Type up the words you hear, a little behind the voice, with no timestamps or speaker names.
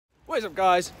What is up,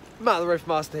 guys? Matt the Riff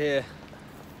Master here.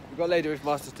 We've got Lady Riff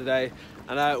Master today,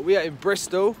 and we are in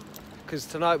Bristol because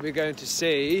tonight we're going to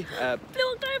see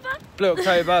Blue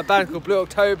October, a band called Blue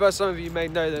October. Some of you may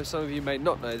know them, some of you may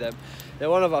not know them. They're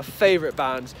one of our favourite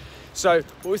bands. So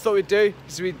what we thought we'd do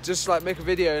is we'd just like make a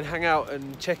video and hang out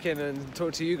and check in and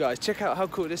talk to you guys. Check out how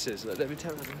cool this is. Let me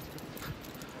tell you.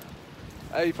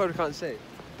 You probably can't see,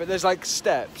 but there's like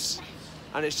steps,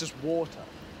 and it's just water.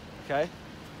 Okay.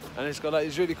 And it's got like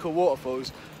these really cool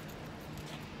waterfalls,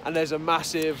 and there's a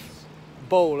massive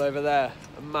bowl over there,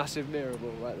 a massive mirror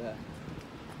ball right there.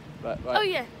 Right. Oh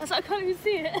yeah, I can't even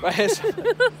see it. Right,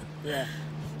 yeah.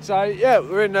 So yeah,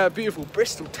 we're in beautiful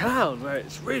Bristol town where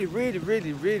it's really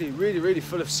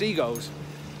full of seagulls.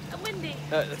 And windy.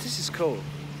 This is cool.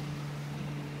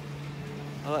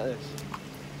 I like this.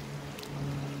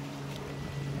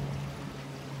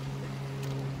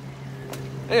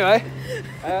 Anyway.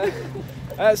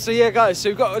 So yeah, guys, so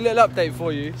we've got a little update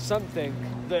for you. Something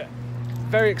that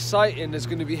very exciting is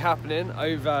going to be happening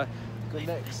over the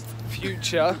next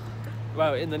future,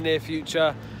 well, in the near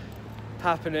future,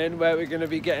 happening, where we're going to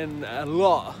be getting a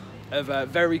lot of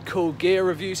very cool gear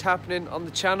reviews happening on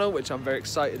the channel, which I'm very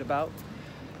excited about.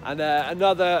 And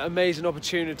another amazing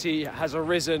opportunity has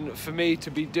arisen for me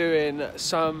to be doing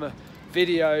some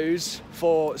videos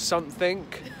for something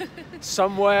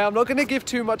somewhere. I'm not going to give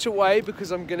too much away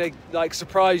because I'm going to like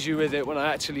surprise you with it when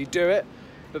I actually do it,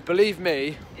 but believe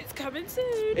me, it's coming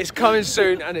soon. It's coming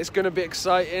soon, and it's going to be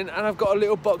exciting. And I've got a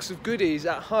little box of goodies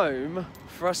at home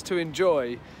for us to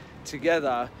enjoy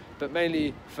together, but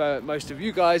mainly for most of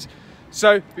you guys.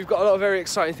 So we've got a lot of very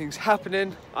exciting things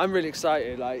happening. I'm really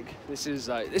excited. This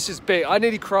is big. I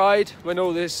nearly cried when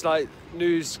all this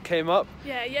news came up.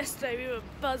 Yeah, yesterday we were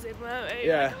buzzing, weren't we?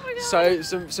 Yeah. Like, oh my God.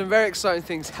 So some very exciting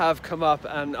things have come up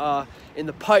and are in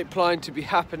the pipeline to be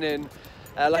happening.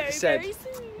 Like I said, very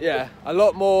soon. Yeah, a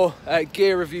lot more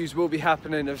gear reviews will be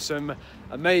happening of some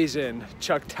amazing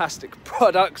chugtastic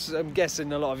products. I'm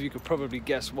guessing a lot of you could probably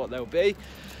guess what they'll be.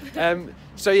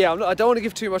 So yeah, I don't want to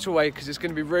give too much away because it's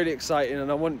going to be really exciting, and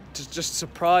I want to just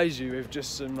surprise you with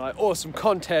just some awesome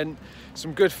content,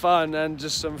 some good fun, and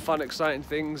just some fun, exciting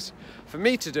things for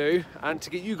me to do and to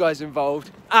get you guys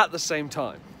involved at the same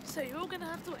time. So you're all going to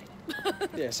have to wait.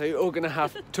 Yeah, so you're all going to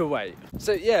have to wait.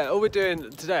 So yeah, all we're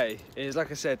doing today is,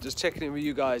 like I said, just checking in with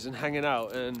you guys and hanging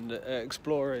out and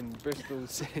exploring Bristol.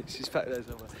 She's back there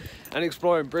somewhere. And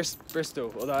exploring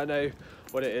Bristol, although I know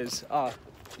what it is.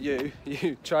 You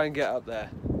try and get up there.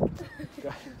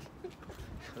 Go.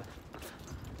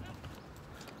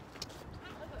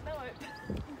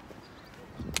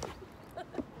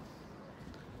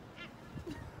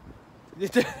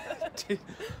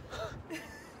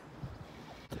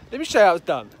 Let me show you how it's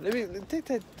done. Right, here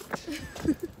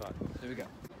we go.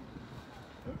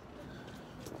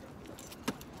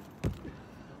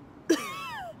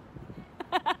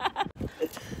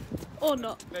 Or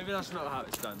not. Maybe that's not how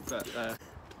it's done, but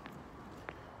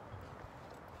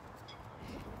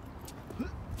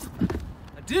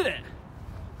I did it!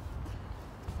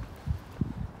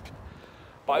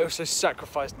 But I also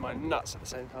sacrificed my nuts at the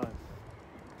same time.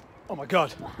 Oh my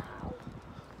God. Wow.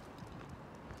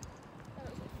 That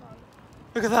was fun.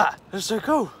 Look at that, that's so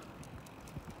cool.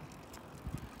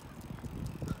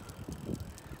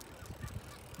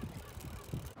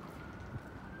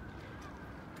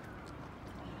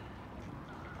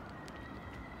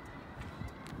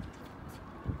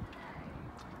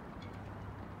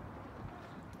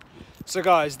 So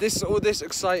guys, all this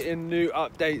exciting new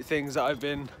update things that I've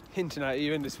been hinting at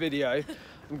you in this video,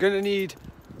 I'm gonna need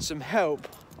some help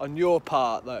on your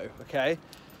part though, okay?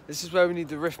 This is where we need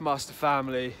the Riff Master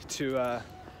family to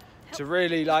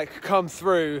really come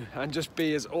through and just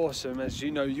be as awesome as you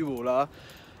know you all are.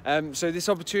 So these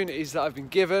opportunities that I've been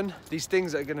given, these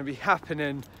things that are gonna be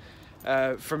happening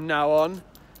from now on,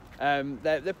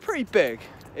 they're pretty big.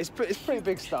 It's pretty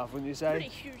big stuff, wouldn't you say? Pretty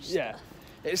huge stuff. Yeah.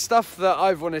 It's stuff that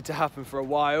I've wanted to happen for a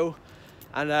while,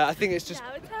 and I think it's just,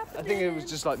 I think it was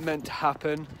just meant to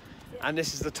happen, and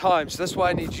this is the time. So that's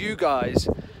why I need you guys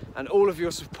and all of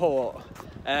your support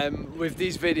with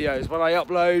these videos. When I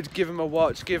upload, give them a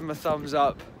watch, give them a thumbs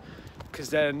up,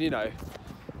 because then, you know,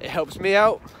 it helps me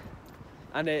out,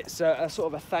 and it's a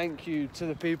sort of a thank you to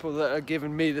the people that are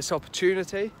giving me this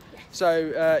opportunity.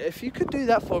 So if you could do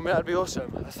that for me, that'd be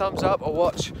awesome. A thumbs up, a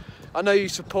watch. I know you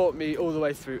support me all the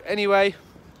way through anyway.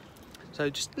 So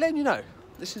just letting you know,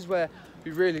 this is where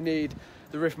we really need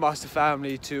the Riff Master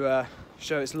family to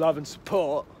show its love and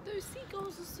support. Those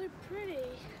seagulls are so pretty.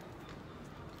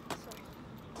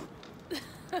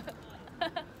 Sorry.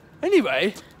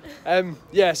 Anyway,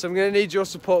 yeah, so I'm going to need your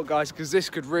support, guys, because this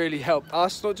could really help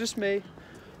us, not just me,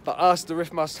 but us, the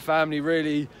Riffmaster family,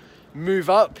 really move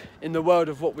up in the world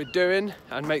of what we're doing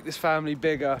and make this family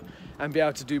bigger and be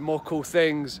able to do more cool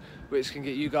things, which can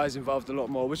get you guys involved a lot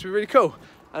more, which would be really cool.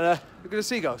 And look at the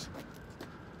seagulls.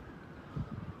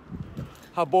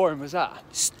 How boring was that?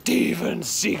 Steven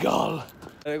Seagull.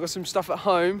 I've got some stuff at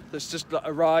home that's just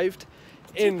arrived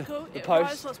in Typical. the It post.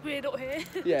 arrives what's weird up here.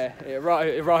 Yeah, it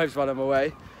arrives while I'm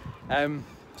away.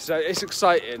 So it's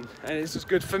exciting, and it's just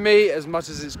good for me as much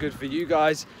as it's good for you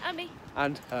guys. And me.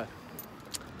 And her.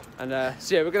 And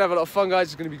so yeah, we're gonna have a lot of fun, guys.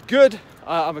 It's gonna be good.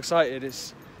 I'm excited.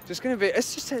 It's just gonna be.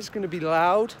 It's gonna be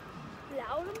loud.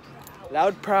 Loud and proud.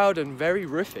 Loud, proud, and very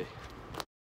riffy.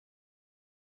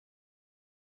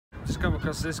 Just come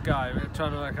across this guy. We're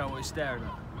trying to work out what he's staring at.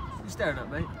 What are you staring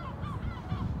at, mate?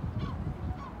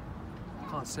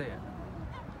 Can't see it.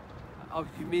 Oh,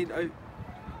 you mean? Oh,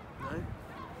 no.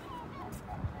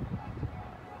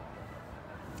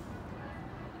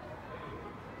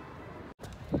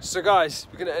 So guys,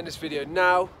 we're going to end this video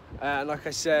now, and like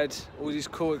I said, all these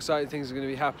cool exciting things are going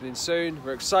to be happening soon.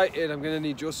 We're excited. I'm going to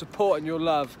need your support and your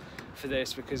love for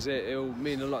this, because it'll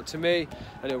mean a lot to me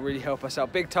and it'll really help us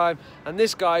out big time. And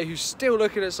this guy who's still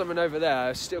looking at something over there,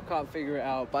 I still can't figure it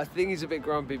out, but I think he's a bit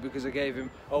grumpy because I gave him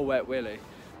a wet willy,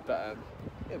 but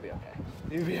he'll be okay.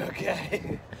 He'll be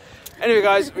okay. Anyway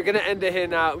guys, we're going to end it here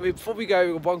now. Before we go,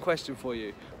 we've got one question for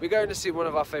you. We're going to see one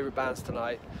of our favourite bands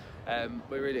tonight.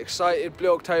 We're really excited.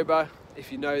 Blue October,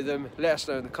 if you know them, let us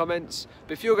know in the comments.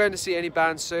 But if you're going to see any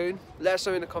bands soon, let us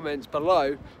know in the comments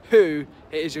below who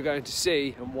it is you're going to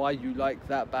see and why you like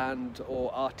that band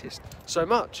or artist so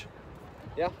much.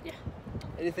 Yeah? Yeah.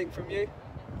 Anything from you?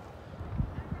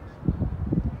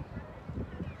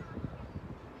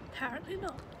 Apparently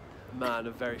not. Man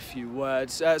of very few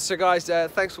words. So guys,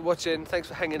 thanks for watching, thanks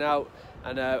for hanging out,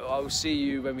 and I will see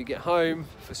you when we get home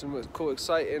for some cool,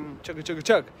 exciting chugga chugga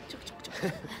chug.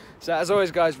 So as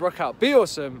always guys, rock out, be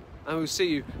awesome, and we'll see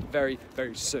you very,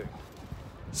 very soon.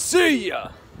 See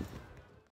ya!